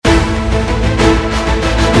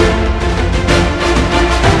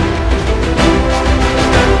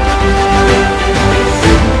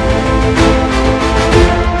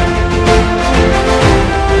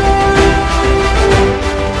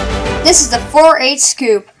This is the 4-H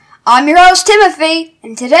Scoop. I'm your host, Timothy,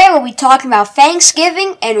 and today we'll be talking about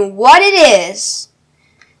Thanksgiving and what it is.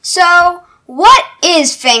 So, what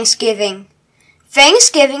is Thanksgiving?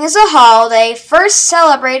 Thanksgiving is a holiday first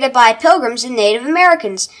celebrated by pilgrims and Native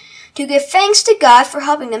Americans to give thanks to God for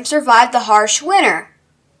helping them survive the harsh winter.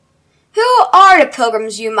 Who are the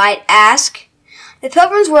pilgrims, you might ask? The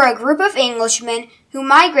pilgrims were a group of Englishmen who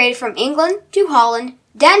migrated from England to Holland,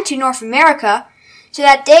 then to North America, so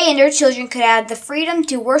that they and their children could have the freedom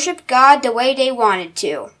to worship God the way they wanted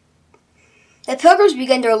to. The pilgrims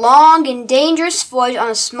began their long and dangerous voyage on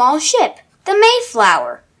a small ship, the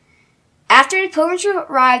Mayflower. After the pilgrims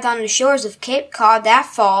arrived on the shores of Cape Cod that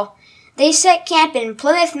fall, they set camp in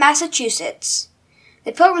Plymouth, Massachusetts.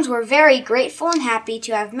 The pilgrims were very grateful and happy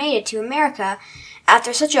to have made it to America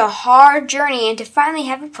after such a hard journey and to finally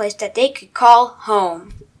have a place that they could call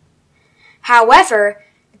home. However,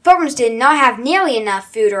 the pilgrims did not have nearly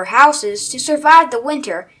enough food or houses to survive the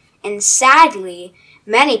winter, and sadly,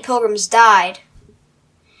 many pilgrims died.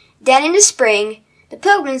 Then in the spring, the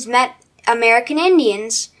pilgrims met American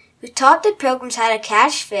Indians who taught the pilgrims how to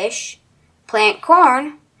catch fish, plant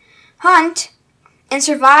corn, hunt, and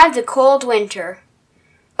survive the cold winter.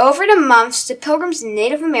 Over the months, the pilgrims and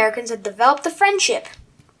Native Americans had developed a friendship.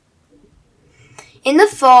 In the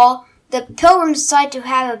fall, the pilgrims decided to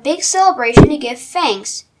have a big celebration to give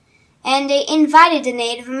thanks, and they invited the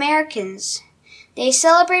Native Americans. They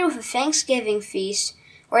celebrated with a Thanksgiving feast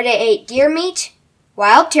where they ate deer meat,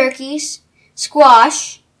 wild turkeys,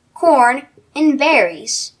 squash, corn, and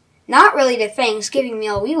berries. Not really the Thanksgiving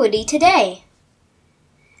meal we would eat today.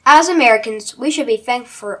 As Americans, we should be thankful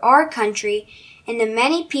for our country and the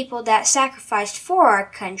many people that sacrificed for our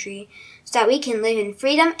country so that we can live in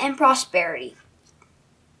freedom and prosperity.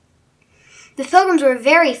 The pilgrims were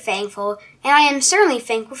very thankful, and I am certainly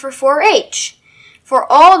thankful for 4-H, for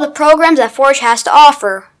all the programs that 4-H has to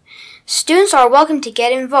offer. Students are welcome to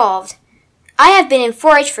get involved. I have been in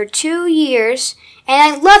 4-H for 2 years, and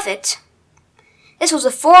I love it. This was a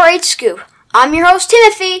 4-H Scoop. I'm your host,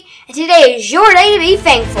 Timothy, and today is your day to be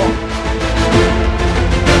thankful.